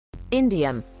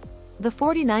Indium. The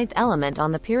 49th element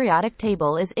on the periodic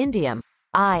table is indium,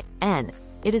 In.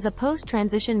 It is a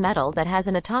post-transition metal that has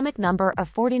an atomic number of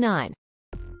 49.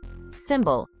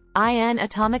 Symbol: In.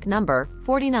 Atomic number: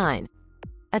 49.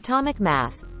 Atomic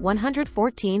mass: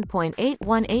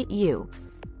 114.818 U.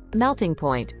 Melting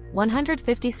point: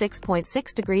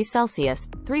 156.6 degrees Celsius,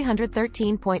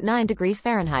 313.9 degrees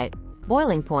Fahrenheit.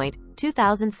 Boiling point: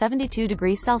 2072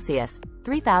 degrees Celsius,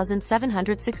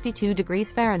 3762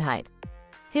 degrees Fahrenheit.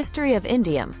 History of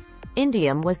indium.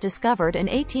 Indium was discovered in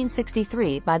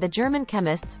 1863 by the German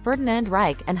chemists Ferdinand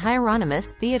Reich and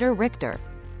Hieronymus Theodor Richter.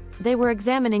 They were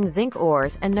examining zinc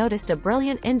ores and noticed a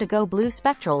brilliant indigo-blue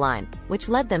spectral line, which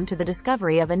led them to the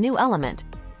discovery of a new element.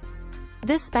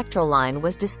 This spectral line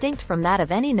was distinct from that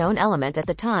of any known element at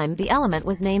the time. The element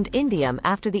was named indium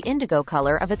after the indigo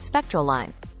color of its spectral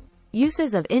line.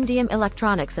 Uses of indium: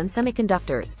 electronics and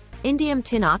semiconductors. Indium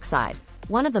tin oxide.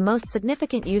 One of the most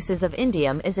significant uses of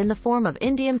indium is in the form of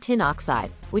indium tin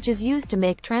oxide, which is used to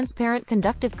make transparent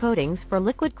conductive coatings for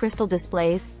liquid crystal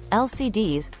displays,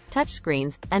 LCDs,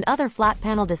 touchscreens, and other flat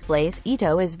panel displays.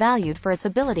 ITO is valued for its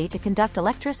ability to conduct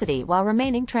electricity while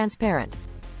remaining transparent.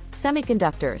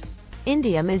 Semiconductors.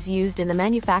 Indium is used in the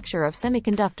manufacture of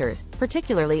semiconductors,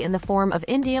 particularly in the form of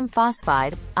indium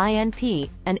phosphide, INP,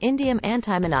 and indium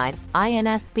antimonide,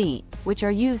 INSP, which are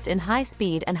used in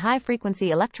high-speed and high-frequency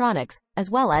electronics,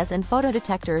 as well as in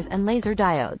photodetectors and laser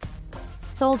diodes.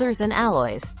 Solders and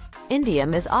alloys.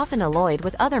 Indium is often alloyed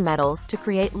with other metals to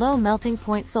create low melting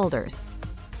point solders.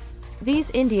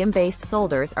 These indium-based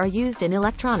solders are used in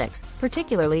electronics,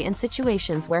 particularly in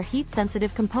situations where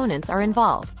heat-sensitive components are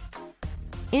involved.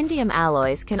 Indium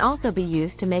alloys can also be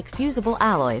used to make fusible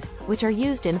alloys, which are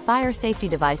used in fire safety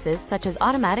devices such as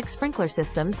automatic sprinkler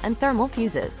systems and thermal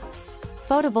fuses.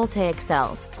 Photovoltaic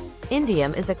cells.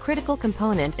 Indium is a critical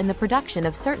component in the production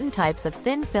of certain types of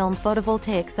thin-film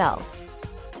photovoltaic cells.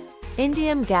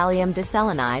 Indium gallium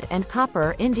diselenide and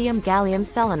copper indium gallium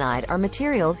selenide are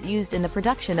materials used in the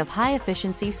production of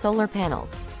high-efficiency solar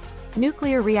panels.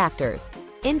 Nuclear reactors.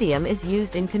 Indium is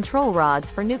used in control rods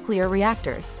for nuclear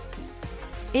reactors.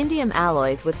 Indium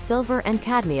alloys with silver and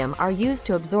cadmium are used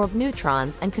to absorb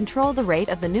neutrons and control the rate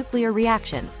of the nuclear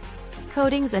reaction.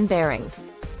 Coatings and bearings.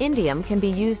 Indium can be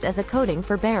used as a coating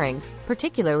for bearings,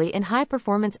 particularly in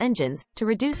high-performance engines, to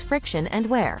reduce friction and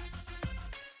wear.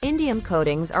 Indium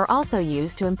coatings are also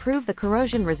used to improve the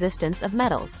corrosion resistance of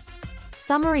metals.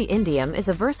 Summary: indium is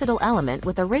a versatile element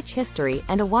with a rich history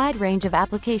and a wide range of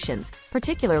applications,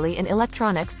 particularly in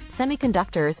electronics,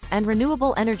 semiconductors, and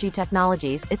renewable energy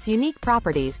technologies. Its unique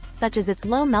properties, such as its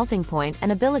low melting point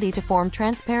and ability to form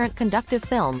transparent conductive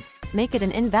films, make it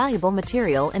an invaluable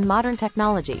material in modern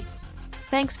technology.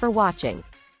 Thanks for watching.